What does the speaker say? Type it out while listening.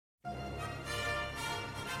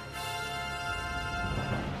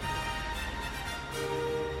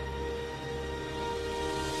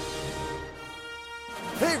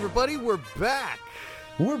everybody, we're back.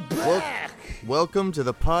 We're back. Welcome to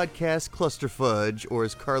the podcast Clusterfudge, or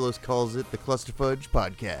as Carlos calls it, the Clusterfudge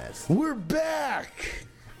Podcast. We're back.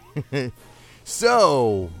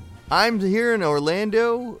 So, I'm here in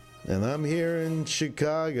Orlando. And I'm here in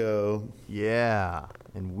Chicago. Yeah,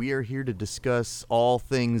 and we are here to discuss all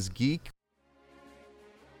things geek.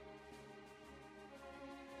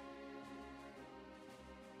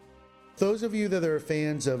 Those of you that are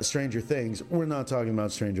fans of Stranger Things, we're not talking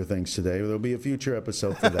about Stranger Things today. There'll be a future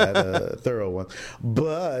episode for that, a thorough one.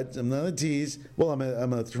 But I'm not a tease. Well, I'm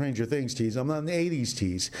a Stranger Things tease. I'm not an 80s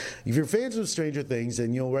tease. If you're fans of Stranger Things,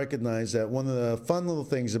 then you'll recognize that one of the fun little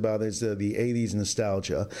things about it is the 80s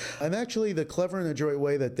nostalgia. And actually, the clever and adroit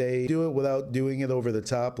way that they do it without doing it over the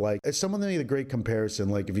top. Like, if someone made a great comparison,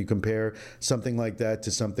 like if you compare something like that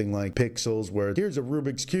to something like Pixels, where here's a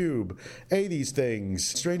Rubik's Cube, 80s things.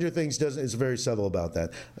 Stranger Things is very subtle about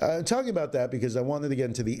that. I'm talking about that because I wanted to get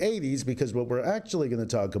into the 80s, because what we're actually going to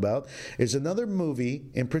talk about is another movie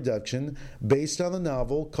in production based on a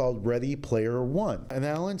novel called Ready Player One. And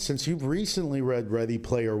Alan, since you've recently read Ready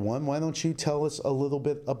Player One, why don't you tell us a little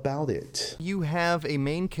bit about it? You have a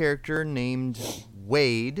main character named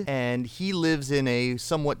Wade, and he lives in a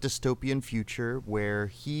somewhat dystopian future where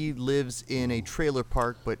he lives in a trailer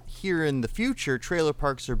park, but here in the future, trailer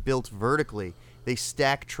parks are built vertically. They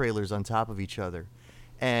stack trailers on top of each other.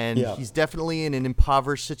 And he's definitely in an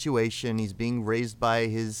impoverished situation. He's being raised by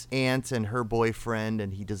his aunt and her boyfriend,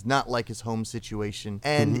 and he does not like his home situation.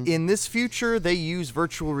 And in this future, they use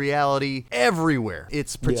virtual reality everywhere.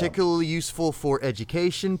 It's particularly useful for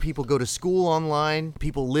education. People go to school online.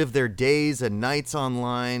 People live their days and nights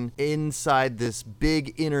online inside this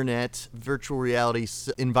big internet virtual reality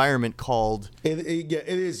environment called... It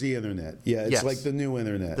is the internet. Yeah, it's like the new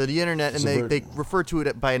internet. The internet, and they refer to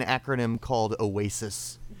it by an acronym called OASIS.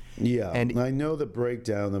 Yeah, and I know the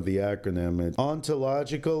breakdown of the acronym. It's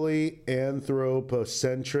ontologically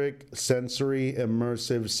anthropocentric sensory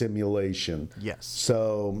immersive simulation. Yes.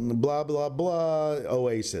 So, blah, blah, blah,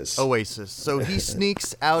 OASIS. So he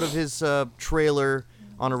sneaks out of his trailer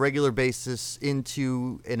on a regular basis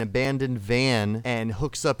into an abandoned van and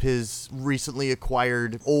hooks up his recently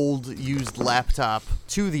acquired old used laptop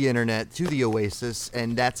to the internet, to the OASIS,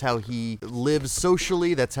 and that's how he lives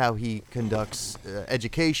socially. That's how he conducts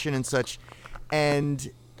education and such.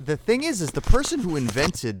 And the thing is the person who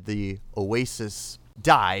invented the OASIS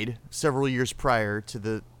died several years prior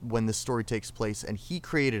to when the story takes place, and he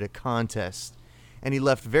created a contest, and he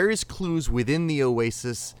left various clues within the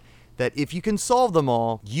OASIS that if you can solve them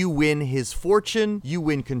all, you win his fortune, you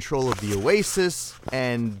win control of the OASIS,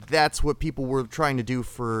 and that's what people were trying to do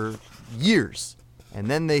for years. And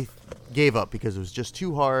then they gave up because it was just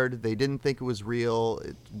too hard. They didn't think it was real.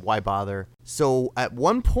 Why bother? So at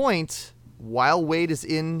one point, while Wade is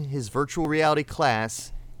in his virtual reality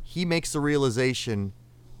class, he makes the realization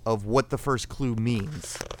of what the first clue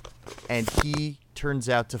means. And he turns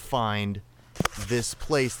out to find this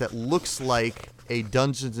place that looks like a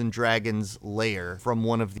Dungeons and Dragons lair from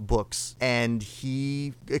one of the books, and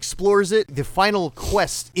he explores it. The final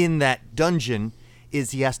quest in that dungeon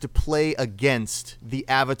is he has to play against the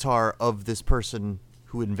avatar of this person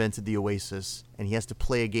who invented the OASIS, and he has to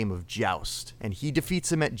play a game of Joust. And he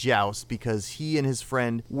defeats him at Joust because he and his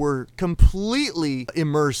friend were completely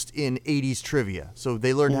immersed in 80s trivia. So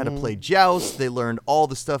they learned how to play Joust, they learned all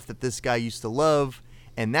the stuff that this guy used to love,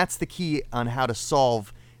 and that's the key on how to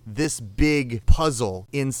solve this big puzzle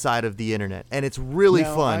inside of the internet, and it's really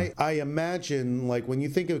fun. I imagine, like, when you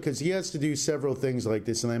think of, because he has to do several things like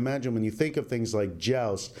this, and I imagine when you think of things like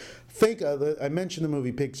Joust, I mentioned the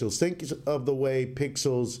movie Pixels. Think of the way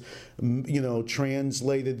Pixels,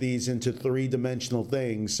 translated these into three-dimensional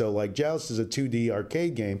things. So, like, Joust is a 2D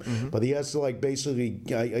arcade game, but he has to, like, basically,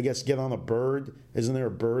 I guess, get on a bird. Isn't there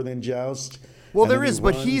a bird in Joust? Well, there is,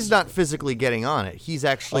 but he's not physically getting on it. He's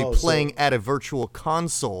actually playing at a virtual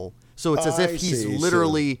console. So it's as if he's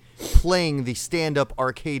literally playing the stand-up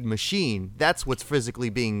arcade machine. That's what's physically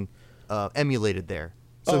being emulated there.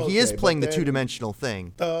 So he is playing the two-dimensional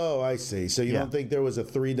thing. Oh, I see. So you don't think there was a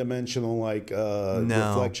three-dimensional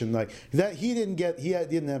reflection like that? He didn't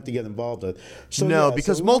have to get involved with. So,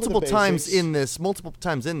 because multiple times in this,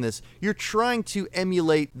 you're trying to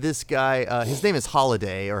emulate this guy. His name is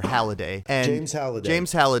Halliday, and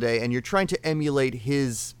James Halliday, and you're trying to emulate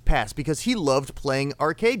his past because he loved playing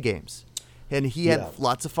arcade games. And he had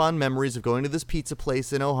lots of fond memories of going to this pizza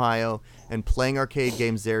place in Ohio and playing arcade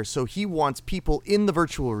games there. So he wants people in the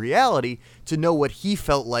virtual reality to know what he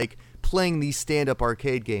felt like playing these stand-up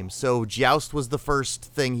arcade games. So Joust was the first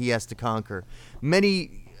thing he has to conquer.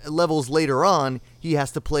 Many levels later on, he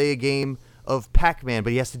has to play a game of Pac-Man,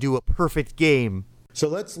 but he has to do a perfect game. So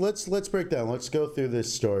let's break down. Let's go through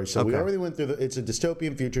this story. So we already went through it's a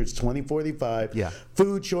dystopian future. It's 2045. Yeah.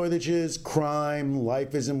 Food shortages, crime,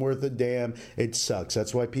 life isn't worth a damn. It sucks.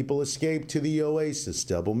 That's why people escape to the oasis.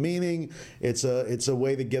 Double meaning. It's a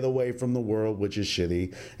way to get away from the world, which is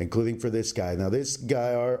shitty, including for this guy. Now this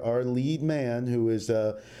guy, our lead man, who is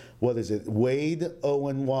what is it? Wade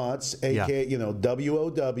Owen Watts, aka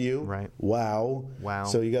WOW. Right. Wow.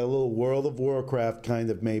 So you got a little World of Warcraft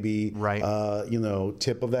kind of maybe right.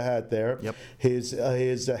 Tip of the hat there. Yep.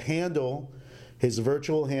 His handle, his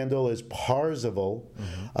virtual handle is Parzival,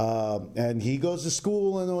 and he goes to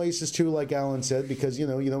school in Oasis too, like Alan said, because you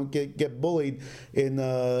don't get bullied in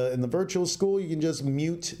the virtual school. You can just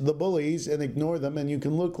mute the bullies and ignore them, and you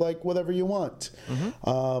can look like whatever you want.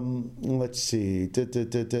 Let's see.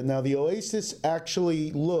 Now the Oasis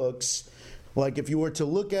actually looks like, if you were to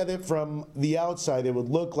look at it from the outside, it would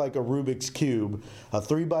look like a Rubik's Cube, a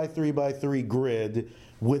 3x3x3 grid.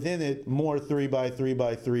 Within it, more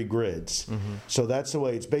 3x3x3 grids. So that's the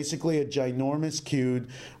way. It's basically a ginormous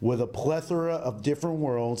cube with a plethora of different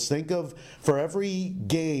worlds. Think of, for every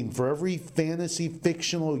game, for every fantasy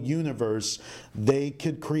fictional universe, they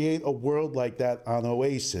could create a world like that on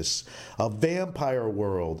Oasis. A vampire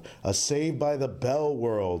world, a Saved by the Bell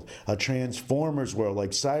world, a Transformers world,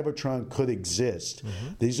 like Cybertron could exist.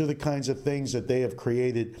 These are the kinds of things that they have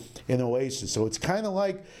created in Oasis. So it's kind of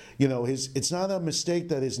like, it's not a mistake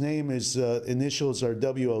that his name is initials are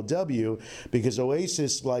WOW, because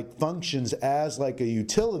Oasis functions as like a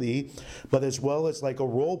utility, but as well as like a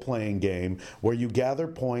role-playing game where you gather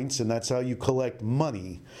points, and that's how you collect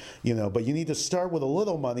money. But you need to start with a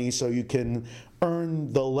little money so you can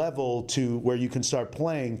earn the level to where you can start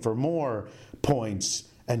playing for more points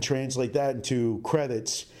and translate that into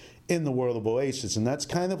credits in the world of Oasis. And that's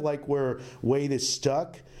kind of like where Wade is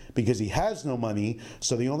stuck, because he has no money,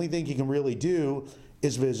 so the only thing he can really do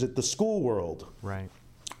is visit the school world. Right.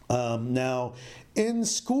 Now, in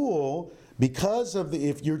school, because of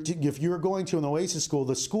if you're going to an Oasis school,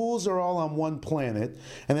 the schools are all on one planet,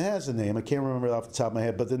 and it has a name. I can't remember it off the top of my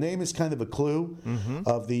head, but the name is kind of a clue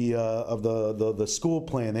of the school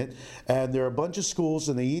planet. And there are a bunch of schools,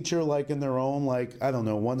 and they each are like in their own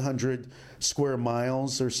 100 square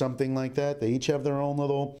miles or something like that. They each have their own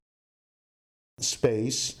little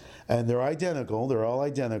space, and they're identical. They're all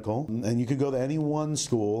identical, and you could go to any one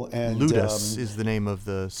school. And Ludus is the name of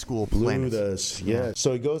the school planet. Ludus, yeah.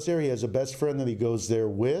 So he goes there. He has a best friend that he goes there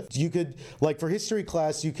with. You could, for history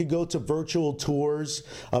class, you could go to virtual tours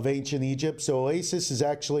of ancient Egypt. So Oasis is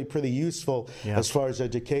actually pretty useful as far as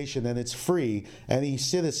education, and it's free. Any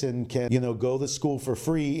citizen can, go to school for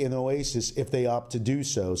free in Oasis if they opt to do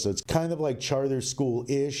so. So it's kind of like charter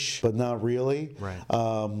school-ish, but not really. Right.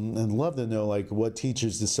 And love to know what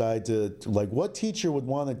teachers decide to what teacher would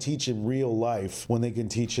want to teach in real life when they can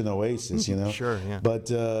teach in Oasis, Sure, yeah.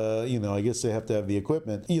 But I guess they have to have the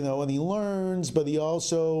equipment, and he learns, but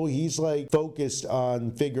he's focused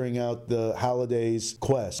on figuring out the Halliday's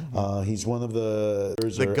quest. He's one of the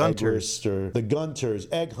Gunters, the Gunters,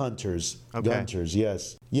 egg hunters. Okay. Gunters,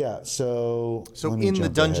 yes, yeah. So in the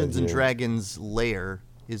Dungeons and Dragons lair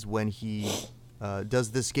is when he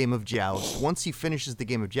does this game of Joust. Once he finishes the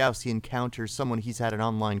game of Joust, he encounters someone he's had an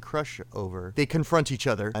online crush over. They confront each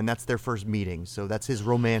other, and that's their first meeting. So that's his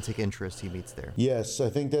romantic interest he meets there. Yes, I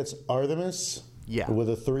think that's Artemis. Yeah. With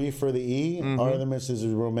a 3 for the E. Artemis is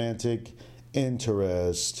his romantic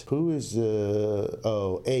interest. Who is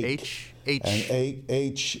H? H. And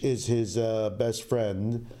H is his best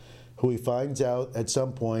friend, who he finds out at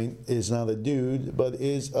some point is not a dude, but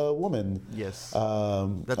is a woman. Yes.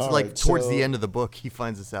 That's towards the end of the book, he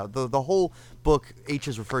finds this out. The whole book, H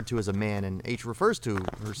is referred to as a man, and H refers to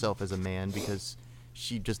herself as a man because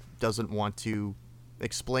she just doesn't want to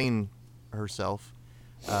explain herself.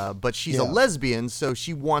 But she's a lesbian, so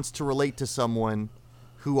she wants to relate to someone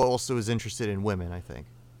who also is interested in women, I think.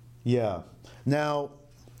 Yeah. Now,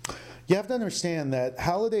 you have to understand that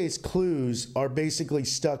Halliday's clues are basically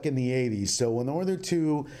stuck in the 80s. So in order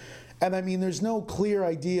to, and I mean, there's no clear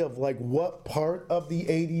idea of what part of the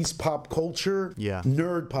 80s pop culture,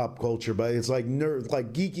 nerd pop culture, but it's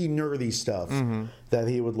geeky, nerdy stuff that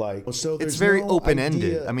he would like. So it's very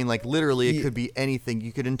open-ended. I mean, literally, it could be anything.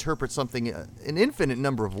 You could interpret something an infinite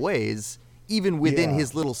number of ways, even within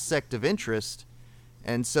his little sect of interest.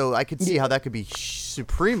 And so I could see how that could be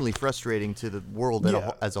supremely frustrating to the world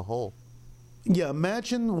as a whole. Yeah,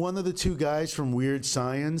 imagine one of the two guys from Weird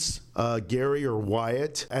Science, Gary or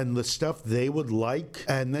Wyatt, and the stuff they would like,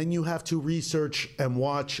 and then you have to research and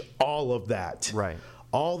watch all of that. Right.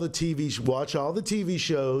 watch all the TV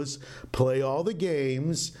shows, play all the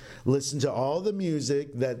games, listen to all the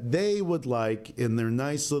music that they would like in their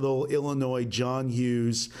nice little Illinois John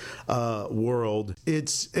Hughes world.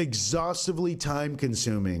 It's exhaustively time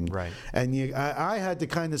consuming. Right. And I had to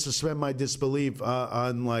kind of suspend my disbelief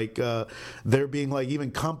on there being like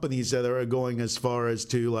even companies that are going as far as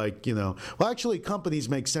to like, well, actually companies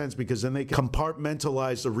make sense because then they can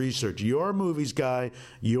compartmentalize the research. You're a movies guy,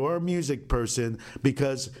 you're a music person,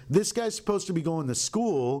 because this guy's supposed to be going to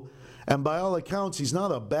school, and by all accounts, he's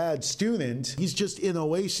not a bad student. He's just in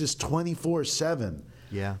Oasis 24/7.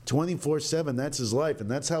 Yeah. 24/7, that's his life,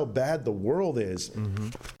 and that's how bad the world is. Mm-hmm.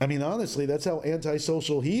 I mean, honestly, that's how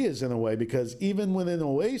antisocial he is in a way, because even within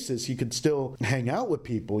Oasis, he could still hang out with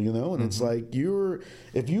people, and it's like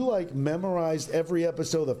if you like memorized every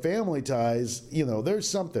episode of Family Ties, there's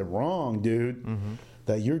something wrong, dude. Mm-hmm.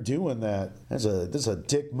 That you're doing that. This is a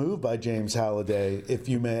dick move by James Halliday, if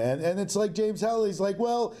you may. And it's like James Halliday's like,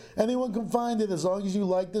 well, anyone can find it as long as you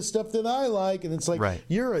like the stuff that I like. And it's like, right.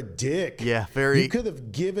 You're a dick. Yeah, very. You could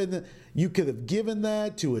have given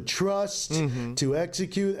that to a trust to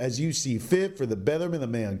execute as you see fit for the betterment of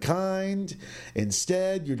mankind.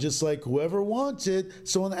 Instead, you're just like, whoever wants it,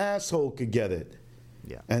 so an asshole could get it.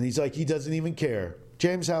 Yeah. And he's like, he doesn't even care.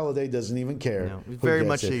 James Halliday doesn't even care. No, very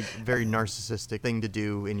much a very narcissistic thing to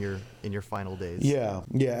do in your final days. Yeah.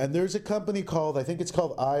 And there's a company called, I think it's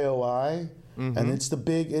called IOI, and it's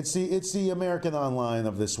the American Online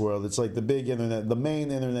of this world. It's like the big internet, the main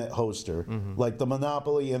internet hoster, like the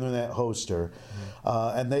monopoly internet hoster.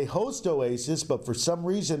 And they host Oasis, but for some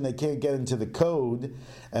reason they can't get into the code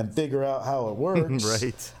and figure out how it works.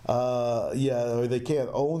 Right. Or they can't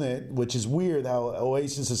own it, which is weird how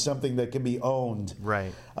Oasis is something that can be owned.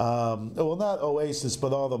 Right. Well, not Oasis,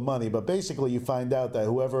 but all the money. But basically, you find out that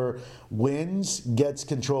whoever wins gets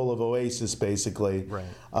control of Oasis, basically. Right.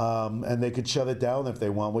 And they could shut it down if they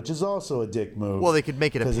want, which is also a dick move. Well, they could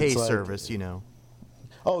make it a pay like, service,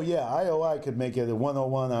 Oh, yeah, IOI could make it a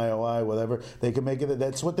 101 IOI, whatever. They could make it,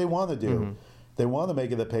 that's what they want to do. They want to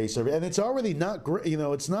make it a pay service. And it's already not great,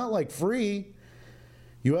 it's not like free.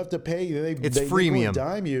 You have to pay. It's they freemium.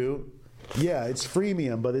 Dime you. Yeah, it's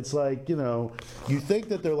freemium, but it's like, you think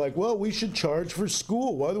that they're like, well, we should charge for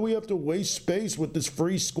school. Why do we have to waste space with this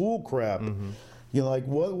free school crap? Like,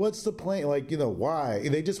 what's the plan? Like, why?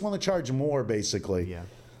 They just want to charge more, basically. Yeah.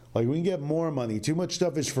 Like, we can get more money. Too much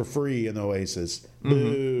stuff is for free in Oasis.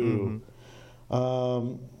 Boo.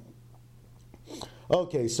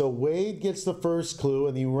 Okay, so Wade gets the first clue,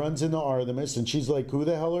 and he runs into Artemis, and she's like, who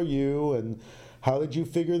the hell are you, and how did you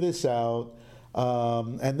figure this out?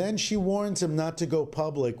 And then she warns him not to go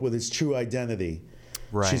public with his true identity.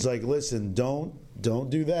 Right. She's like, listen, don't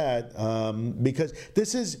do that, because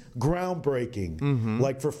this is groundbreaking.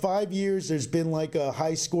 Like, for 5 years, there's been like a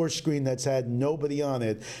high score screen that's had nobody on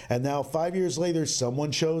it, and now 5 years later,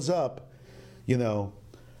 someone shows up.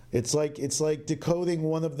 It's like decoding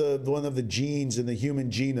one of the genes in the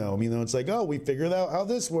human genome. It's like, oh, we figured out how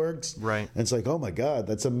this works. Right. And it's like, oh my God,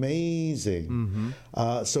 that's amazing.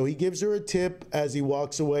 So he gives her a tip as he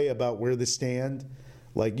walks away about where to stand.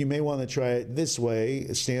 Like, you may want to try it this way,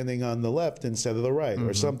 standing on the left instead of the right,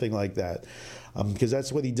 or something like that. Because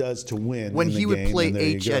that's what he does to win. When in the he would game, play and there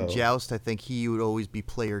you H at go. Joust, I think he would always be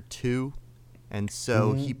player 2. And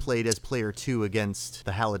so he played as player 2 against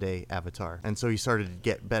the Halliday avatar. And so he started to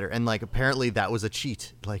get better. And, like, apparently that was a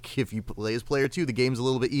cheat. Like, if you play as player 2, the game's a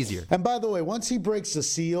little bit easier. And by the way, once he breaks the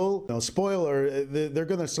seal, spoiler, they're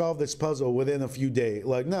going to solve this puzzle within a few days.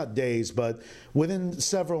 Like, not days, but within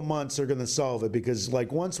several months they're going to solve it. Because,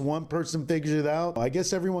 like, once one person figures it out, I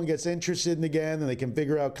guess everyone gets interested in again, and they can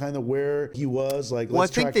figure out kind of where he was. Like,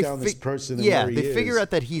 let's track down this person and where he is. Yeah, they figure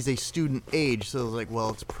out that he's a student age. So, like,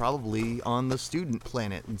 well, it's probably on the student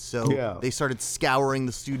planet. And so they started scouring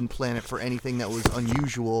the student planet for anything that was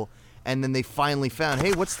unusual. And then they finally found,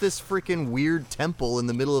 hey, what's this freaking weird temple in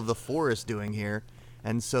the middle of the forest doing here?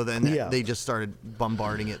 And so then they just started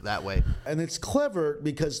bombarding it that way. And it's clever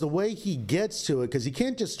because the way he gets to it, because he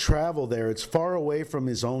can't just travel there. It's far away from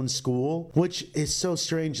his own school, which is so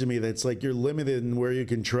strange to me that it's like you're limited in where you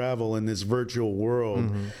can travel in this virtual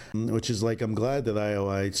world, which is like, I'm glad that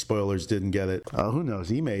IOI spoilers didn't get it. Who knows?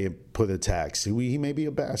 He may have put a tax. He may be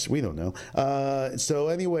a bastard. We don't know. So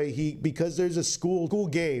anyway, because there's a school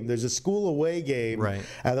game, there's a school away game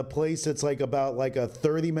at a place that's like about like a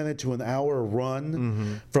 30-minute to an hour run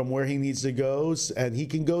from where he needs to go, and he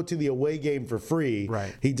can go to the away game for free.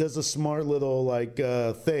 Right. He does a smart little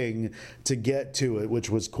thing to get to it, which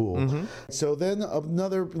was cool. So then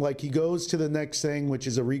another, he goes to the next thing, which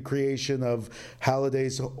is a recreation of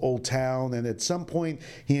Halliday's old town, and at some point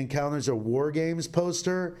he encounters a War Games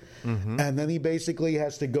poster, and then he basically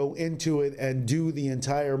has to go into it and do the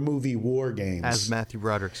entire movie War Games As Matthew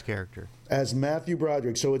Broderick's character. As Matthew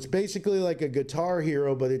Broderick. So it's basically like a Guitar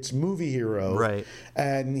Hero, but it's Movie Hero. Right.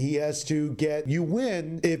 And he has to you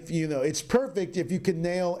win if, it's perfect if you can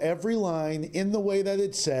nail every line in the way that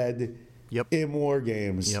it's said. Yep. In War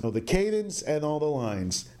Games. Yep. So the cadence and all the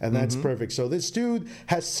lines. And that's perfect. So this dude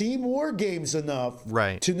has seen War Games enough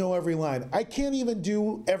to know every line. I can't even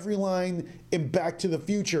do every line in Back to the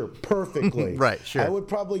Future perfectly. Right, sure. I would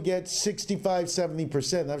probably get 65,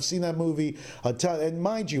 70%. I've seen that movie a ton. And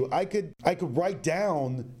mind you, I could write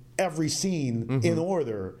down every scene in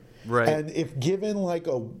order. Right. And if given like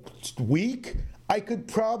a week, I could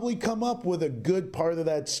probably come up with a good part of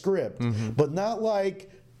that script. But not like...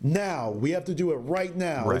 Now, we have to do it right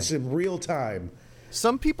now. Right. It's in real time.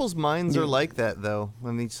 Some people's minds are like that, though. I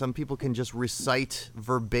mean, some people can just recite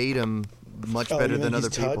verbatim much better than other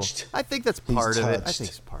people. I think that's part of it. I think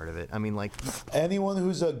it's part of it. I mean, anyone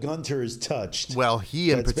who's a gunter is touched. Well, he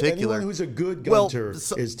in particular. Anyone who's a good gunter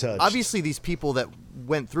is touched. Obviously, these people that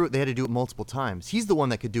went through it, they had to do it multiple times. He's the one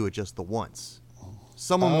that could do it just the once.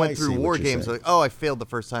 Someone went through War Games, like, I failed the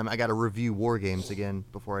first time. I got to review War Games again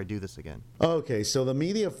before I do this again. Okay, so the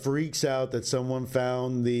media freaks out that someone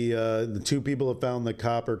found the two people have found the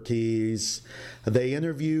copper keys. They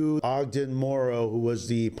interviewed Ogden Morrow, who was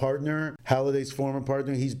the partner, Halliday's former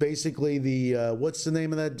partner. He's basically the, what's the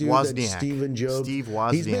name of that dude? Wozniak. Stephen Jobs. Steve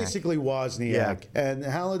Wozniak. He's basically Wozniak. Yeah. And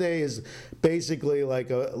Halliday is basically like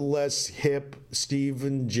a less hip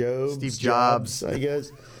Steve Jobs, I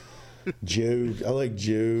guess. Jobs. I like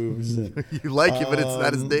Jobs. You like it, but it's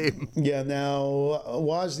not his name. Yeah, now,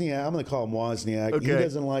 Wozniak, I'm going to call him Wozniak. Okay. He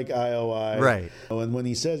doesn't like IOI. Right. And when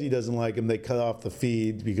he says he doesn't like him, they cut off the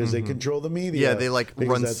feed because they control the media. Yeah, they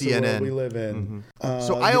run that's CNN. The world we live in.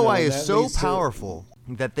 So IOI is so powerful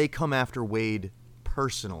that they come after Wade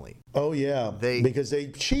personally. Oh, yeah. Because they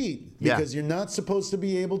cheat. Because you're not supposed to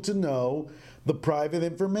be able to know the private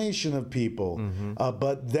information of people.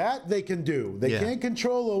 But that they can do. They can't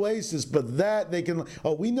control Oasis, but that they can.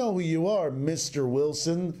 Oh, we know who you are, Mr.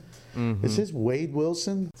 Wilson. Is this Wade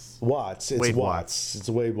Wilson? Watts. It's Wade Watts. It's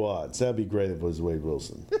Wade Watts. That'd be great if it was Wade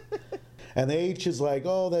Wilson. And H is like,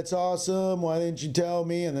 oh, that's awesome. Why didn't you tell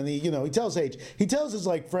me? And then he tells H. He tells his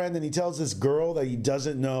friend, and he tells this girl that he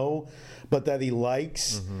doesn't know, but that he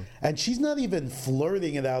likes. And she's not even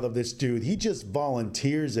flirting it out of this dude. He just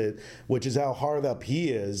volunteers it, which is how hard up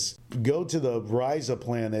he is. Go to the Risa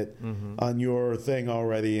planet on your thing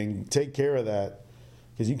already and take care of that.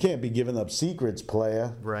 Because you can't be giving up secrets,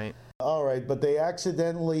 playa. Right. All right, but they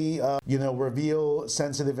accidentally, reveal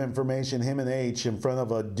sensitive information, him and H, in front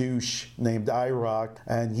of a douche named IROC,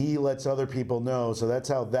 and he lets other people know. So that's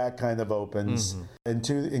how that kind of opens. And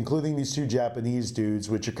including these two Japanese dudes,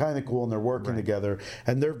 which are kind of cool, and they're working together.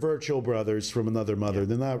 And they're virtual brothers from another mother.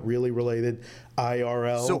 They're not really related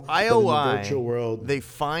IRL. So but in the IOI, virtual world, they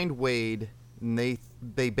find Wade, and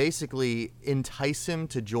they basically entice him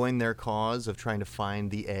to join their cause of trying to find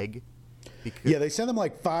the egg. They send him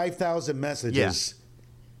like 5,000 messages.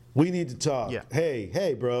 We need to talk.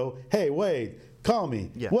 Hey, bro. Hey, Wade, call me.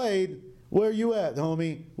 Wade, where you at,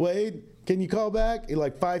 homie? Wade, can you call back?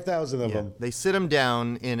 Like 5,000 of them. They sit him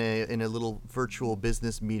down in a little virtual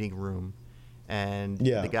business meeting room, and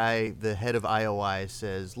the guy, the head of IOI,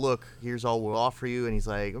 says, "Look, here's all we'll offer you," and he's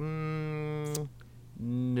like,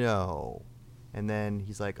 "No," and then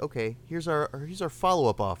he's like, "Okay, here's our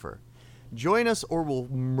follow-up offer. Join us or we'll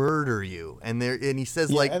murder you." And he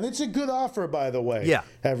says and it's a good offer, by the way.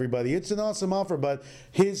 Everybody, it's an awesome offer, but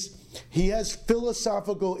he has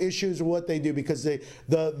philosophical issues with what they do, because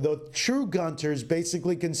the true Gunters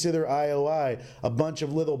basically consider IOI a bunch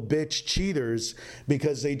of little bitch cheaters,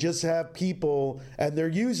 because they just have people and they're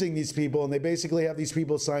using these people, and they basically have these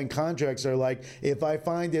people sign contracts that are like, if I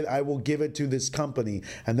find it, I will give it to this company,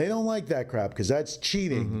 and they don't like that crap because that's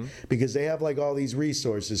cheating, because they have like all these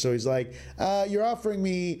resources. So he's like, you're offering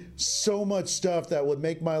me so much stuff that would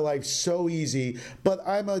make my life so easy, but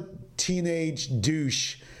I'm a teenage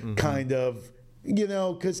douche kind of,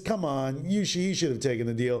 because come on, he should have taken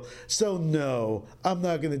the deal. So no, I'm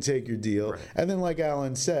not going to take your deal. Right. And then, like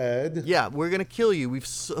Alan said, we're going to kill you. We've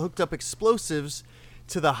hooked up explosives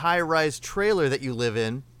to the high-rise trailer that you live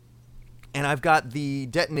in, and I've got the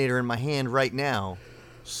detonator in my hand right now.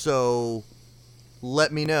 So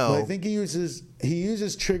let me But know. I think he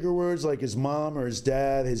uses trigger words like his mom or his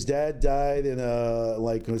dad. His dad died in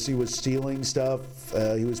because he was stealing stuff.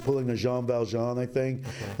 He was pulling a Jean Valjean, I think,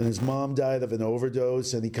 and his mom died of an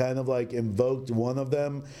overdose. And he kind of like invoked one of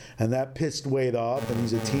them, and that pissed Wade off. And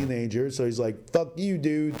he's a teenager, so he's like, "Fuck you,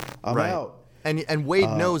 dude, I'm out." And Wade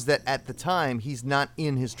knows that at the time he's not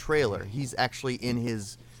in his trailer. He's actually in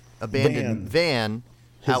his abandoned van.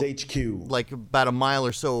 His out, HQ. like about a mile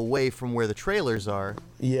or so away from where the trailers are.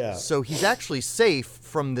 Yeah. So he's actually safe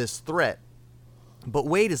from this threat. But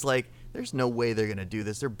Wade is like, there's no way they're going to do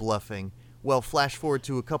this. They're bluffing. Well, flash forward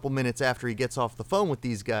to a couple minutes after he gets off the phone with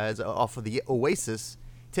these guys off of the Oasis,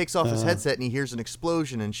 takes off his headset and he hears an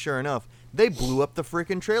explosion, and sure enough, they blew up the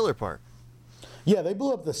freaking trailer park. Yeah, they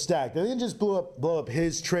blew up the stack. They didn't just blow up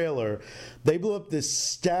his trailer. They blew up this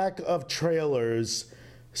stack of trailers.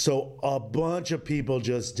 So a bunch of people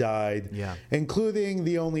just died, including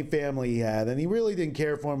the only family he had, and he really didn't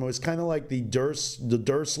care for them. It was kind of like the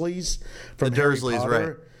Dursleys from Harry Potter.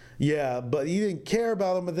 Right? Yeah, but he didn't care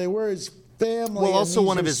about them, but they were his family. Well, also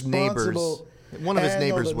one of his neighbors. One of his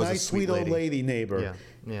neighbors was nice, a sweet old lady neighbor.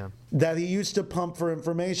 Yeah. That he used to pump for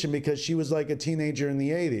information because she was like a teenager in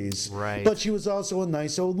the 80s. Right. But she was also a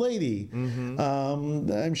nice old lady.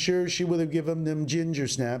 Mm-hmm. I'm sure she would have given them ginger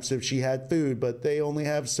snaps if she had food, but they only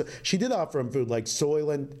have... she did offer them food like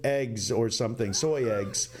Soylent eggs or something. Soy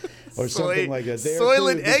eggs or something like that.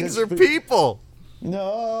 Soylent eggs are people.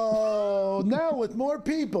 No, with more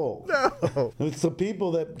people. No. It's the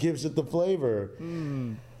people that gives it the flavor.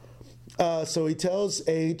 So he tells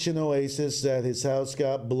H and Oasis that his house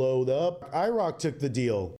got blowed up. IROC took the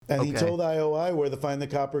deal, and he told IOI where to find the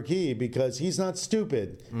copper key because he's not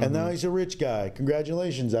stupid, and now he's a rich guy.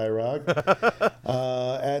 Congratulations, IROC.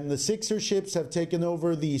 And the Sixer ships have taken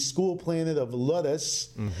over the school planet of Ludus.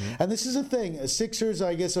 And this is a thing. Sixers,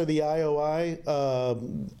 I guess, are the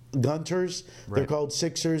IOI Gunters. Right. They're called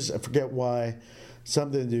Sixers. I forget why.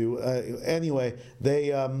 Something to do. Anyway,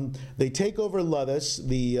 they take over Ludus,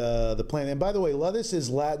 the planet. And by the way, Ludus is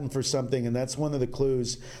Latin for something, and that's one of the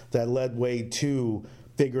clues that led Wade to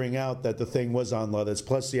figuring out that the thing was on Ludus.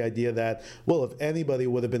 Plus the idea that, well, if anybody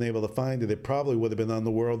would have been able to find it, it probably would have been on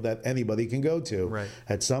the world that anybody can go to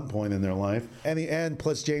at some point in their life. And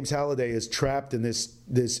plus James Halliday is trapped in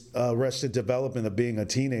this Arrested Development of being a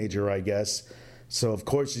teenager, I guess. So, of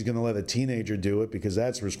course, he's going to let a teenager do it because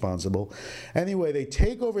that's responsible. Anyway, they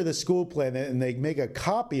take over the school planet and they make a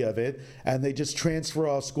copy of it, and they just transfer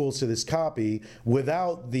all schools to this copy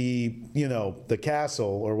without the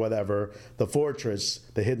castle or whatever, the fortress,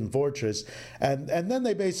 the hidden fortress. And then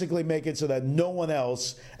they basically make it so that no one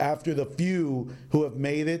else, after the few who have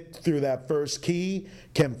made it through that first key,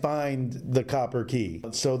 can find the copper key.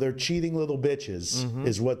 So they're cheating little bitches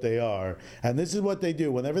is what they are. And this is what they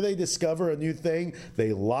do. Whenever they discover a new thing,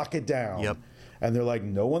 they lock it down. Yep. And they're like,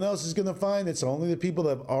 no one else is going to find it. It's only the people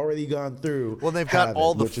that have already gone through. Well, they've got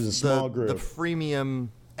all which is a small group. The freemium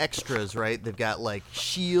extras, right? They've got like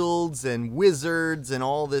shields and wizards and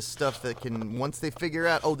all this stuff that can, once they figure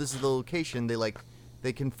out, oh, this is the location,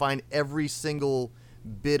 they can find every single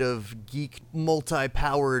bit of geek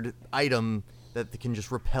multi-powered item that can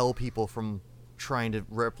just repel people from trying to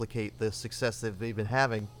replicate the success that they've been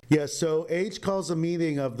having. Yeah, so H calls a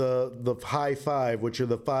meeting of the high five, which are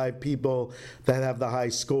the 5 people that have the high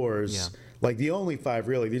scores. Yeah. Like the only 5,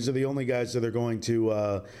 really. These are the only guys that are going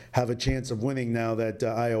to have a chance of winning now that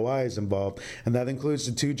IOI is involved. And that includes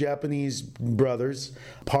the 2 Japanese brothers,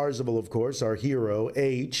 Parzival, of course, our hero,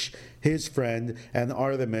 H, his friend, and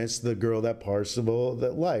Artemis, the girl that Parzival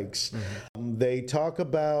that likes. They talk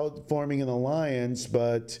about forming an alliance,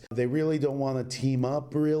 but they really don't want to team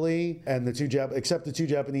up, really. And except the 2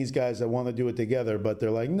 Japanese guys that want to do it together, but they're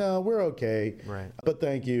like, no, we're okay. Right. But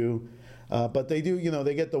thank you. But they do,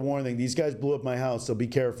 they get the warning. These guys blew up my house, so be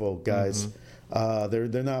careful, guys.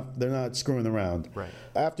 They're not screwing around. Right.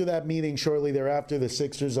 After that meeting, shortly thereafter, the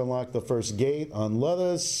Sixers unlock the first gate on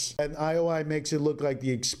Ludus, and IOI makes it look like the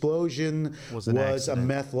explosion was a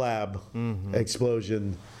meth lab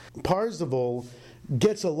explosion. Parzival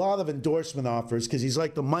gets a lot of endorsement offers because he's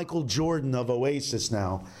like the Michael Jordan of Oasis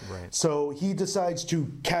now. Right. So he decides to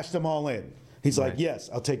cash them all in. He's like, yes,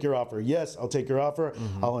 I'll take your offer. Yes, I'll take your offer.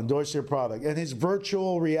 I'll endorse your product. And his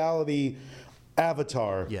virtual reality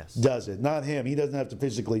avatar does it, not him. He doesn't have to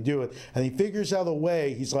physically do it. And he figures out a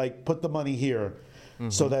way. He's like, put the money here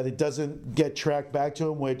so that it doesn't get tracked back to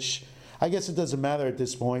him, which I guess it doesn't matter at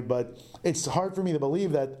this point. But it's hard for me to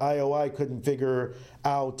believe that IOI couldn't figure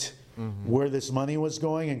out where this money was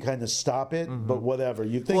going and kind of stop it. But whatever.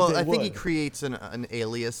 You think I think he creates an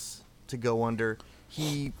alias to go under.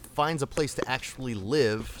 he finds a place to actually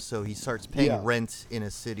live, so he starts paying Yeah. rent in a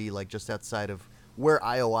city like just outside of where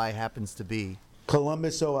IOI happens to be.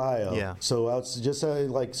 Columbus, Ohio. Yeah. So just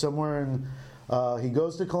like somewhere in, he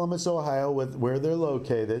goes to Columbus, Ohio, where they're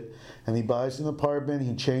located, and he buys an apartment.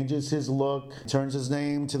 He changes his look, turns his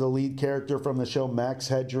name to the lead character from the show, Max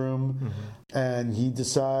Headroom, and he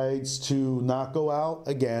decides to not go out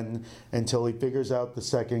again until he figures out the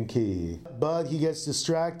second key. But he gets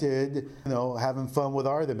distracted, having fun with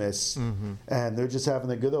Artemis, and they're just having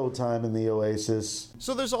a good old time in the Oasis.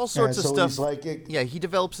 So there's all sorts of so stuff. he's like, Yeah, he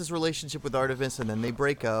develops his relationship with Artemis, and then they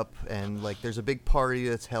break up, and like there's a big party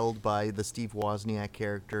that's held by the Steve Wozniak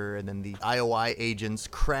character, and then the IOI agents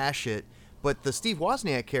crash it. But the Steve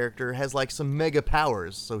Wozniak character has like some mega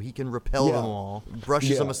powers, so he can repel Yeah. them all,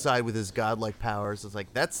 brushes them Yeah. aside with his godlike powers. It's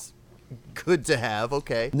like, that's good to have,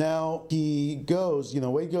 okay. Now he goes,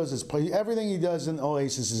 Wade goes, everything he does in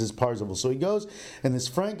Oasis is Parzival. So he goes in this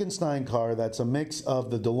Frankenstein car that's a mix of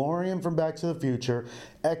the DeLorean from Back to the Future,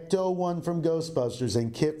 Ecto-1 from Ghostbusters,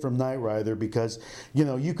 and Kit from Knight Rider, because,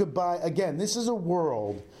 you could buy, again, this is a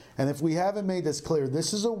world, and if we haven't made this clear,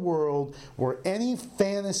 this is a world where any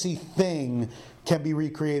fantasy thing can be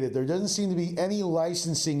recreated. There doesn't seem to be any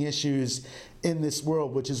licensing issues in this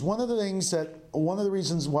world, which is one of the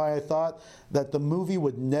reasons why I thought that the movie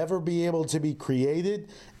would never be able to be created,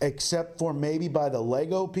 except for maybe by the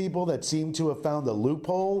Lego people that seem to have found a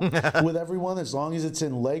loophole with everyone, as long as it's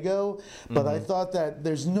in Lego. But I thought that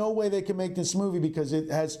there's no way they can make this movie because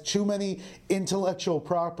it has too many intellectual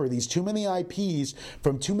properties, too many IPs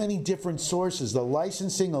from too many different sources. The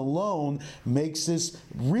licensing alone makes this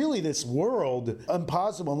world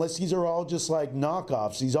impossible, unless these are all just like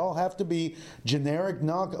knockoffs. These all have to be generic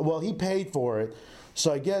Well, he paid for it,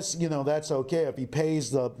 so I guess that's okay if he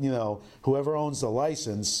pays the whoever owns the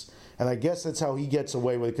license. And I guess that's how he gets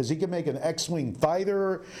away with it, because he can make an X-Wing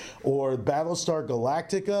fighter or Battlestar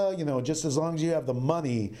Galactica, just as long as you have the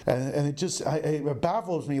money. And it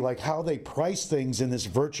baffles me, like, how they price things in this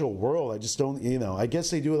virtual world. I just don't, I guess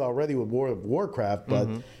they do it already with World of Warcraft, but,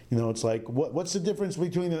 it's like, what's the difference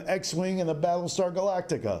between an X-Wing and a Battlestar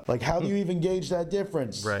Galactica? Like, how do you even gauge that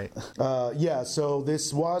difference? Right. So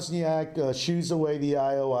this Wozniak shoos away the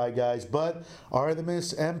IOI guys, but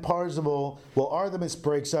Artemis and Parzival, Artemis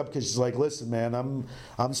breaks up because she's like, listen, man,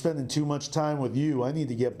 I'm spending too much time with you. I need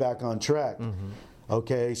to get back on track.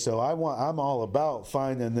 Okay, so I'm all about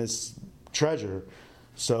finding this treasure.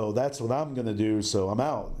 So that's what I'm going to do. So I'm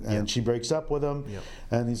out. And she breaks up with him.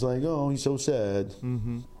 And he's like, oh, he's so sad.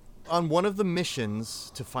 On one of the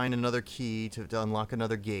missions to find another key to unlock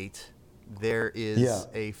another gate, there is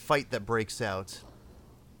a fight that breaks out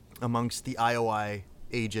amongst the IOI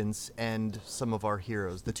agents and some of our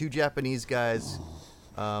heroes. The two Japanese guys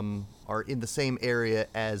are in the same area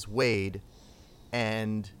as Wade,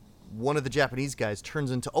 and one of the Japanese guys turns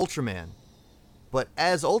into Ultraman. But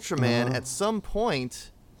as Ultraman, at some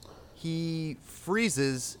point, he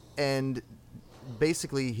freezes, and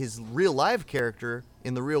basically his real live character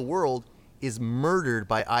in the real world is murdered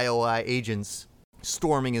by IOI agents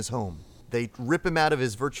storming his home. They rip him out of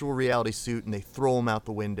his virtual reality suit and they throw him out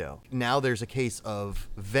the window. Now there's a case of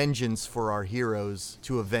vengeance for our heroes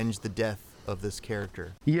to avenge the death of this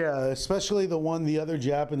character. Yeah, especially the other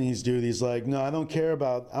Japanese dude. He's like, no, I don't care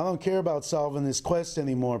about solving this quest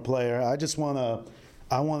anymore, player.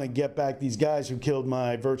 I want to get back these guys who killed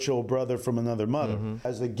my virtual brother from another mother.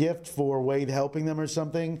 As a gift for Wade helping them or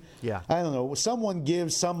something. Yeah. I don't know. Someone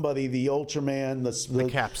gives somebody the Ultraman, the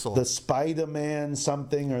capsule. The Spider-Man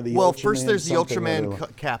something, or the Well, Ultraman first there's the something or Ultraman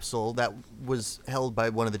whatever. capsule that was held by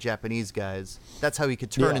one of the Japanese guys. That's how he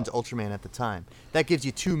could turn into Ultraman at the time. That gives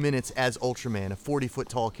you 2 minutes as Ultraman, a 40-foot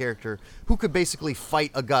tall character who could basically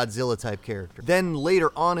fight a Godzilla-type character. Then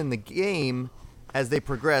later on in the game, as they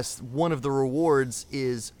progress, one of the rewards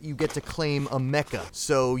is you get to claim a mecha.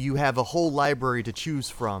 So you have a whole library to choose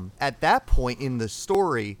from. At that point in the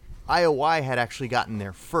story, IOI had actually gotten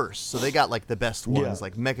there first. So they got like the best ones.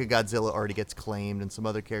 Like Mecha Godzilla already gets claimed and some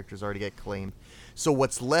other characters already get claimed. So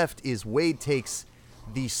what's left is Wade takes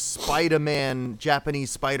the Spider-Man,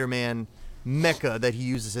 Japanese Spider-Man mecha that he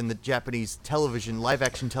uses in the Japanese live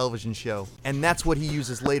action television show. And that's what he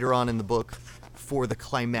uses later on in the book for the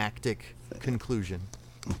climactic conclusion.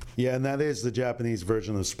 Yeah, and that is the Japanese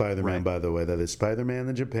version of Spider-Man, Right. by the way. That is Spider-Man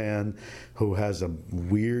in Japan, who has a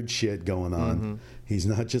weird shit going on. He's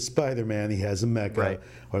not just Spider-Man, he has a mecha. Right.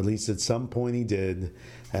 Or at least at some point he did,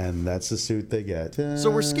 and that's the suit they get. So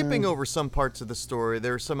we're skipping over some parts of the story.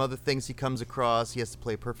 There are some other things he comes across. He has to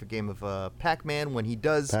play a perfect game of Pac-Man. When he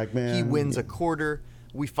does, Pac-Man, he wins a yeah. quarter.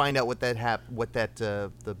 We find out what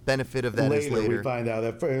the benefit of that is later. We find out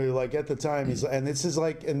that like at the time and this is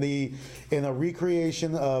like in a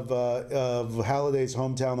recreation of Halliday's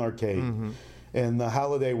hometown arcade. In the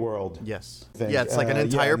Halliday world. Yes. Thing. Yeah, it's like an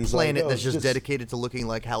entire planet like, that's just dedicated to looking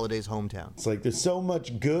like Halliday's hometown. It's like there's so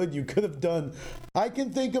much good you could have done. I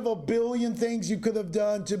can think of a billion things you could have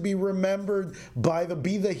done to be remembered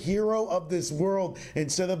be the hero of this world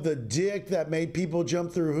instead of the dick that made people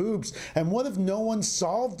jump through hoops. And what if no one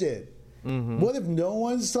solved it? What if no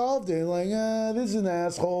one solved it? Like, this is an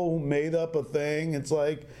asshole who made up a thing. It's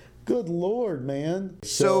like, good Lord, man.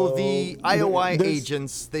 So the IOI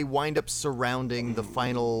agents, they wind up surrounding the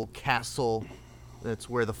final castle. That's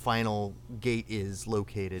where the final gate is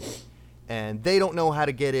located. And they don't know how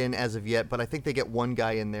to get in as of yet, but I think they get one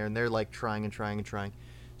guy in there, and they're like trying and trying and trying.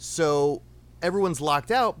 So everyone's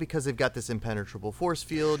locked out because they've got this impenetrable force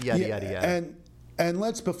field, yada, yada, yada. And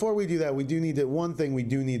before we do that, we do need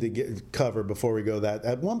to cover before we go that.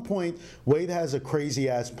 At one point, Wade has a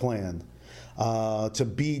crazy-ass plan. To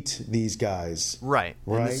beat these guys. Right.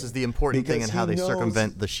 And this is the important thing in how they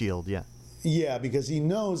circumvent the shield, yeah. Yeah, because he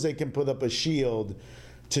knows they can put up a shield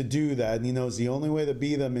to do that, and he knows the only way to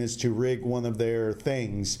beat them is to rig one of their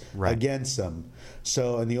things against them.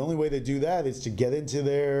 So, and the only way to do that is to get into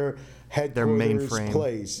their headquarters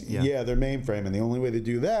place. Yeah, their mainframe. And the only way to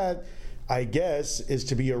do that, I guess, is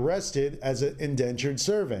to be arrested as an indentured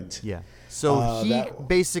servant. Yeah. So he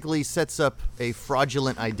basically sets up a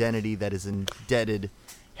fraudulent identity that is indebted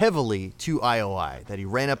heavily to IOI, that he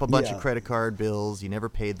ran up a bunch of credit card bills, he never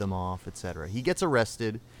paid them off, etc. He gets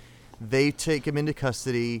arrested, they take him into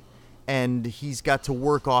custody, and he's got to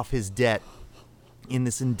work off his debt in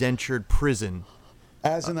this indentured prison.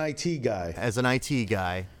 As an IT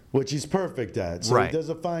guy. Which he's perfect at. So he does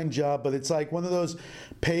a fine job, but it's like one of those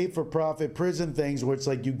pay-for-profit prison things where it's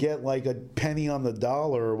like you get like a penny on the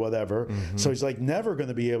dollar or whatever. So he's like never going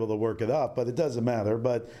to be able to work it up, but it doesn't matter.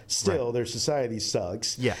 But still, their society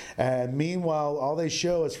sucks. Yeah. And meanwhile, all they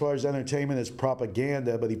show as far as entertainment is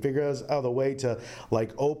propaganda, but he figures out a way to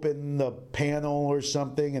like open the panel or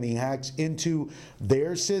something, and he hacks into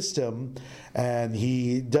their system, and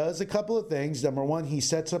he does a couple of things. Number one, he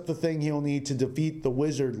sets up the thing he'll need to defeat the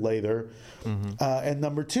wizard later. And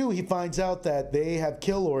number two, he finds out that they have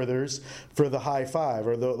kill orders for the high five,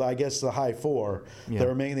 or I guess the high four, the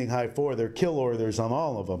remaining high four. They're kill orders on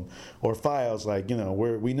all of them, or files like,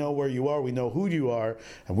 we know where you are, we know who you are,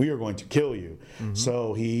 and we are going to kill you.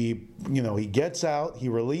 So he gets out, he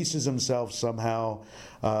releases himself somehow.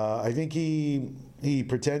 I think he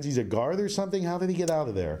pretends he's a guard or something. How did he get out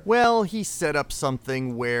of there? Well, he set up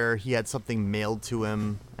something where he had something mailed to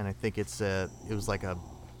him, and I think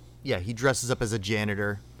he dresses up as a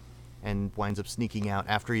janitor and winds up sneaking out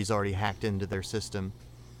after he's already hacked into their system,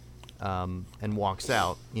 and walks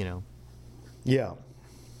out, Yeah.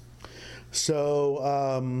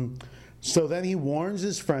 So then he warns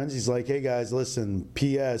his friends. He's like, hey, guys, listen,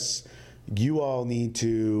 P.S., you all need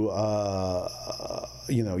to,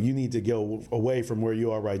 you need to go away from where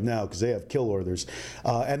you are right now because they have kill orders.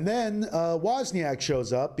 And then Wozniak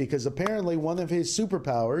shows up because apparently one of his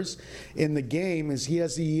superpowers in the game is he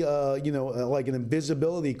has the, like an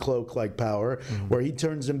invisibility cloak-like power where he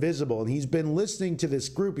turns invisible. And he's been listening to this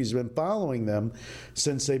group. He's been following them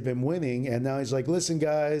since they've been winning. And now he's like, listen,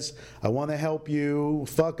 guys, I want to help you.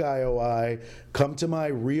 Fuck IOI. Come to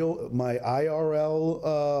my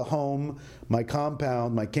IRL home, my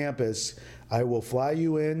compound, my campus. I will fly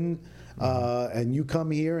you in, and you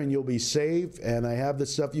come here, and you'll be safe. And I have the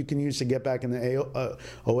stuff you can use to get back in the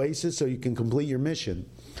Oasis, so you can complete your mission.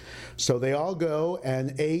 So they all go,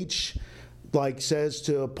 and H says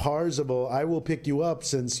to Parzival, I will pick you up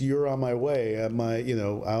since you're on my way.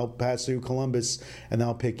 I'll pass through Columbus and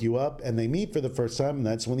I'll pick you up. And they meet for the first time, and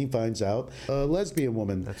that's when he finds out a lesbian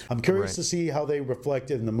woman. I'm curious to see how they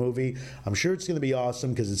reflect it in the movie. I'm sure it's going to be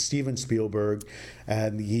awesome because it's Steven Spielberg,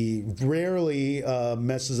 and he rarely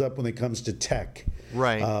messes up when it comes to tech.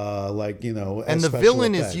 Right. And the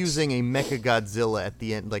villain is using a Mechagodzilla at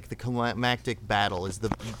the end, like the climactic battle is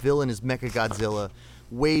the villain is Mechagodzilla.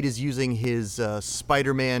 Wade is using his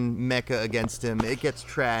Spider-Man mecha against him. It gets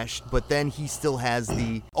trashed, but then he still has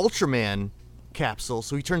the Ultraman capsule,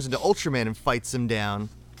 so he turns into Ultraman and fights him down.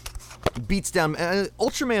 Beats down...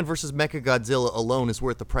 Ultraman versus Mechagodzilla alone is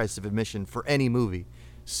worth the price of admission for any movie.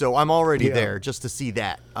 So I'm already there just to see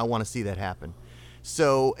that. I want to see that happen.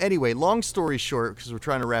 So anyway, long story short, because we're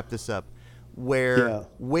trying to wrap this up, where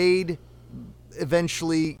Wade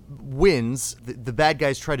eventually wins. The bad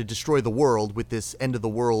guys try to destroy the world with this end of the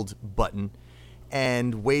world button,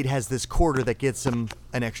 and Wade has this quarter that gets him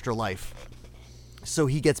an extra life. So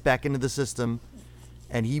he gets back into the system,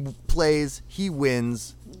 and he plays, he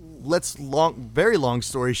wins. Very long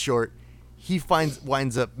story short, he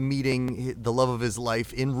winds up meeting the love of his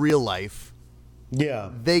life in real life.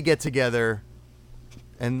 Yeah. They get together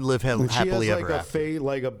and live happily ever after.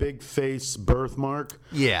 Like a big face birthmark.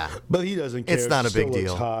 Yeah. But he doesn't care. It's not a big Still looks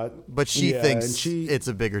deal. hot. But she thinks it's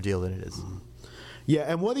a bigger deal than it is. Yeah,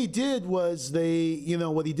 and what he did was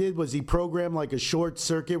he programmed like a short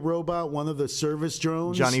circuit robot, one of the service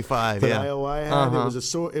drones. Johnny Five, that yeah. IOI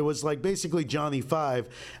had. It was like basically Johnny Five,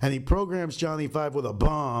 and he programs Johnny Five with a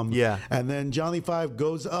bomb. Yeah. And then Johnny Five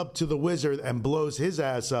goes up to the wizard and blows his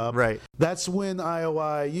ass up. Right. That's when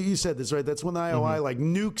IOI, you said this, right? That's when IOI like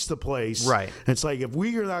nukes the place. Right. It's like, if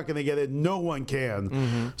we are not going to get it, no one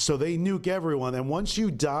can. So they nuke everyone. And once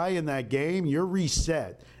you die in that game, you're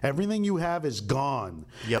reset. Everything you have is gone.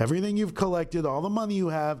 Yep. Everything you've collected, all the money you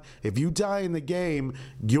have, if you die in the game,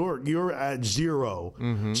 you're at zero.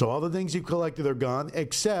 So all the things you've collected are gone,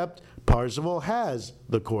 except Parzival has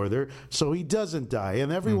the quarter, so he doesn't die.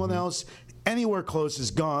 And everyone else anywhere close is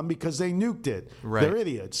gone because they nuked it. Right. They're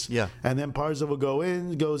idiots. Yeah. And then Parzival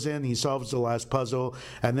goes in, he solves the last puzzle,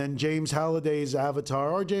 and then James Halliday's avatar,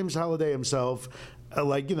 or James Halliday himself,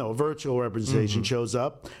 a virtual representation shows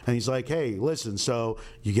up, and he's like, hey, listen, so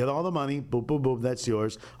you get all the money, boom, boom, boom, that's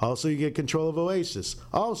yours. Also, you get control of Oasis.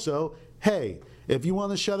 Also, hey, if you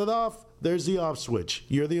want to shut it off, there's the off switch.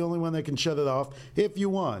 You're the only one that can shut it off if you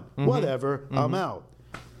want. Whatever, I'm out.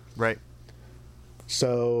 Right.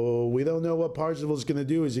 So we don't know what Parzival's going to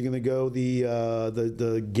do. Is he going to go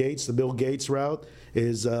the Gates, the Bill Gates route?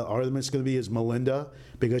 Is Artemis going to be his Melinda?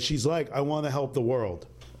 Because she's like, I want to help the world.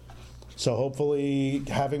 So hopefully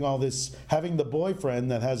having the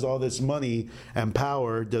boyfriend that has all this money and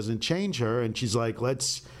power doesn't change her, and she's like,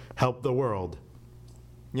 let's help the world.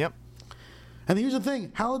 Yep. And here's the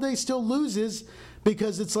thing, Halliday still loses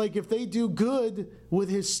because it's like, if they do good with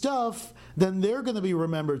his stuff, then they're going to be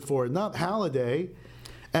remembered for it, not Halliday.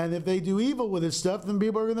 And if they do evil with his stuff, then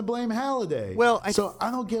people are going to blame Halliday. So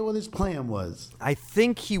I don't get what his plan was. I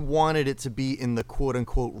think he wanted it to be in the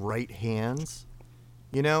quote-unquote right hands.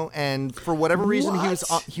 You know, and for whatever reason,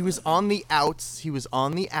 he was on the outs. He was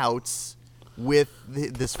on the outs with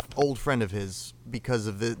this old friend of his because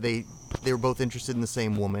of they were both interested in the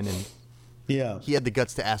same woman, and he had the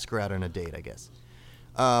guts to ask her out on a date, I guess.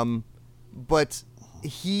 But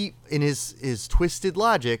he, in his twisted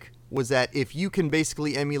logic, was that if you can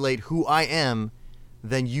basically emulate who I am,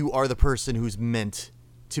 then you are the person who's meant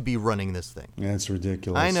to be running this thing. That's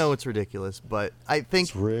ridiculous. I know it's ridiculous, but I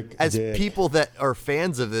think as people that are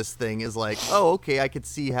fans of this thing is like, oh, okay, I could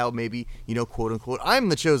see how maybe, quote unquote, I'm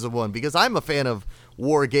the chosen one because I'm a fan of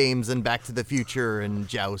war games and Back to the Future and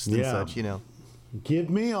Joust and such, Give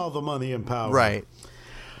me all the money and power. Right.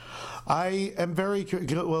 I am very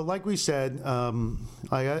well. Like we said,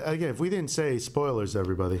 again, if we didn't say spoilers,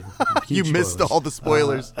 everybody, you missed all the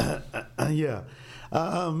spoilers. Yeah.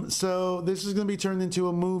 So this is going to be turned into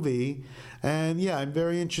a movie, and I'm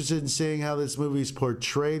very interested in seeing how this movie is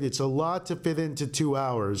portrayed. It's a lot to fit into 2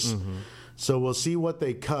 hours, so we'll see what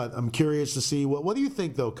they cut. I'm curious to see what do you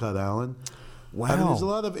think they'll cut, Alan? Wow. I mean, there's a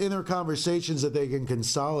lot of inner conversations that they can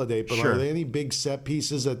consolidate, but are there any big set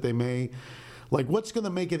pieces that they may, like, what's going to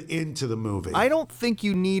make it into the movie? I don't think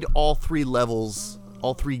you need all 3 levels,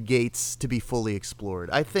 all 3 gates to be fully explored.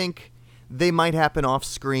 I think they might happen off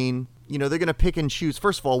screen. They're going to pick and choose,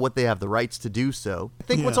 first of all, what they have the rights to do so. I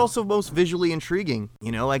think what's also most visually intriguing,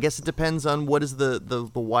 I guess it depends on what is the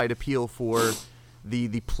wide appeal for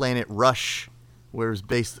the Planet Rush, where it's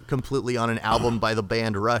based completely on an album by the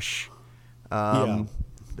band Rush. I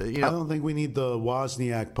don't think we need the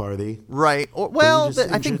Wozniak party. Right.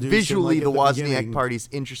 I think visually the Wozniak party's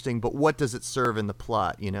interesting, but what does it serve in the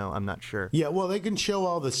plot? I'm not sure. Yeah, well, they can show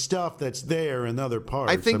all the stuff that's there in other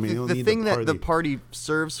parts. I think the thing that the party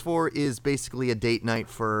serves for is basically a date night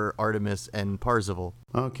for Artemis and Parzival.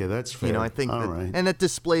 Okay, that's fair. I think and that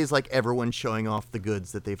displays like everyone showing off the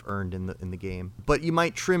goods that they've earned in the game. But you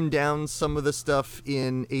might trim down some of the stuff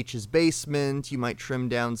in H's basement. You might trim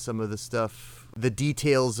down some of the stuff, the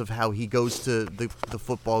details of how he goes to the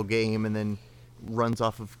football game and then runs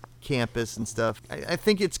off of campus and stuff. I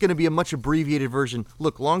think it's going to be a much abbreviated version.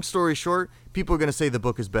 Look, long story short, people are going to say the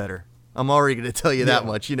book is better. I'm already going to tell you that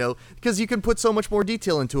much, because you can put so much more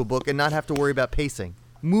detail into a book and not have to worry about pacing.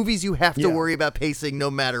 Movies, you have to worry about pacing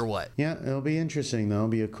no matter what. Yeah, it'll be interesting, though. It'll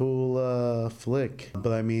be a cool flick.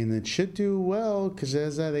 But, I mean, it should do well because it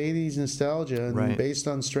has that 80s nostalgia. And based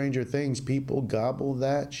on Stranger Things, people gobble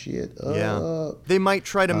that shit up. Yeah. They might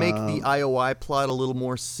try to make the IOI plot a little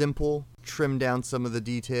more simple, trim down some of the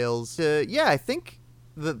details. I think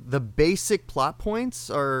the basic plot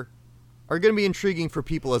points are are going to be intriguing for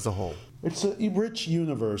people as a whole. It's a rich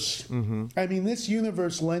universe. Mm-hmm. I mean, this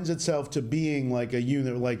universe lends itself to being like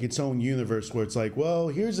like its own universe, where it's like, well,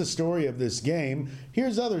 here's the story of this game.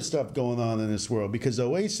 Here's other stuff going on in this world, because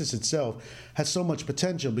Oasis itself has so much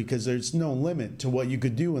potential, because there's no limit to what you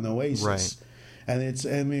could do in Oasis. Right. And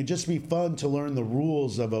it'd just be fun to learn the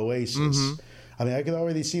rules of Oasis. Mm-hmm. I mean, I could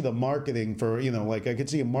already see the marketing for, like I could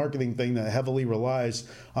see a marketing thing that heavily relies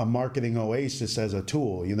on marketing Oasis as a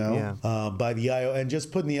tool, by the and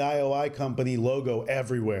just putting the IOI company logo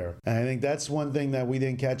everywhere. And I think that's one thing that we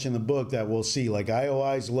didn't catch in the book that we'll see. Like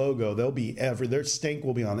IOI's logo, their stink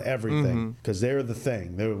will be on everything, because they're the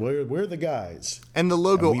thing. We're the guys. And the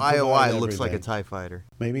logo And IOI looks like a TIE fighter.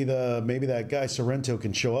 Maybe that guy Sorrento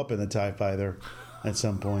can show up in a TIE fighter at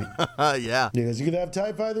some point. Yeah. Because you could have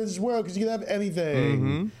TIE fighters as well, because you could have anything.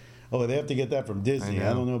 Mm-hmm. Oh, they have to get that from Disney.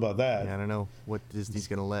 I don't know about that. Yeah, I don't know what Disney's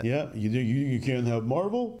going to let. Yeah, you can't have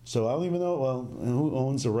Marvel. So I don't even know. Well, who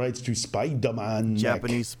owns the rights to Spider-Man?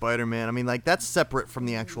 Japanese Spider-Man. I mean, like, that's separate from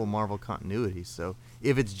the actual Marvel continuity. So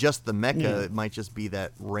if it's just the mecha, it might just be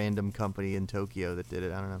that random company in Tokyo that did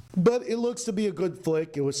it. I don't know. But it looks to be a good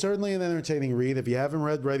flick. It was certainly an entertaining read. If you haven't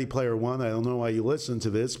read Ready Player One, I don't know why you listen to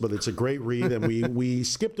this, but it's a great read, and we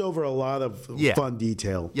skipped over a lot of fun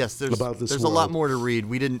detail. Yes, there's a lot more to read.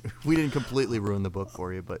 We didn't completely ruin the book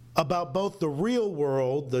for you, but about both the real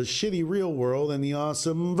world, the shitty real world, and the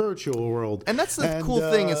awesome virtual world. And that's the cool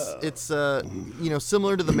thing. It's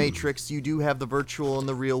similar to the Matrix. You do have the virtual and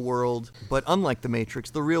the real world, but unlike the Matrix,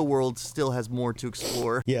 the real world still has more to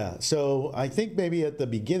explore. Yeah, so I think maybe at the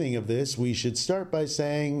beginning of this, we should start by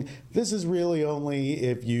saying this is really only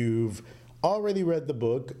if you've already read the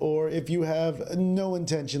book or if you have no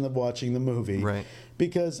intention of watching the movie. Right.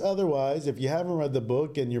 Because otherwise, if you haven't read the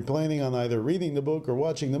book and you're planning on either reading the book or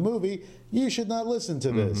watching the movie, you should not listen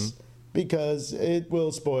to this. Because it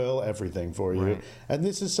will spoil everything for you. Right. And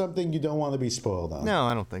this is something you don't want to be spoiled on. No,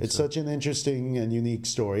 I don't think it's so. It's such an interesting and unique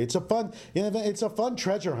story. It's a fun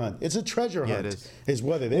treasure hunt. It's a treasure hunt, it is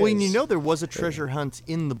what it is. Well, there was a treasure hunt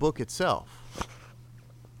in the book itself.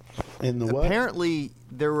 In the what? Apparently,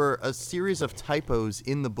 there were a series of typos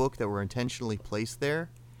in the book that were intentionally placed there.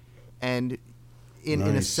 And in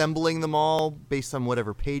assembling them all based on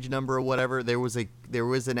whatever page number or whatever, there was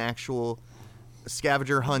an actual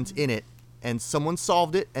scavenger hunt in it, and someone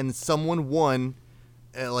solved it, and someone won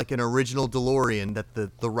like an original DeLorean that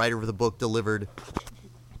the writer of the book delivered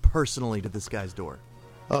personally to this guy's door.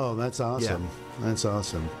 Oh, that's awesome. Yeah. That's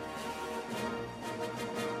awesome.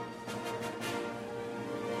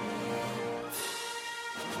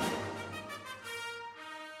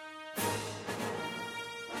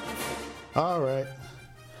 All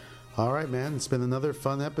right, man. It's been another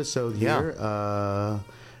fun episode here. Yeah.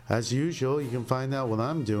 As usual, you can find out what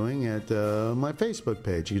I'm doing at my Facebook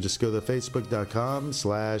page. You just go to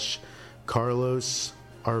facebook.com/Carlos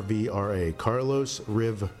RVRA, Carlos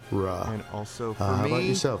Rivra. And also for how me, about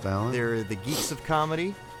yourself, Alan? They're the Geeks of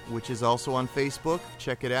Comedy, which is also on Facebook.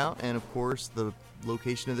 Check it out. And of course, the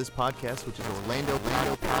location of this podcast, which is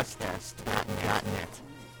OrlandoPodcast.net.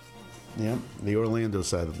 Yep, the Orlando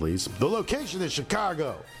side at least. The location is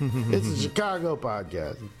Chicago. It's a Chicago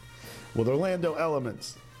podcast with Orlando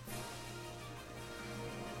elements.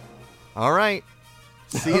 All right.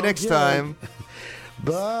 See you next time.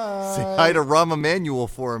 Bye. Say hi to Rahm Emanuel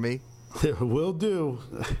for me. Will do.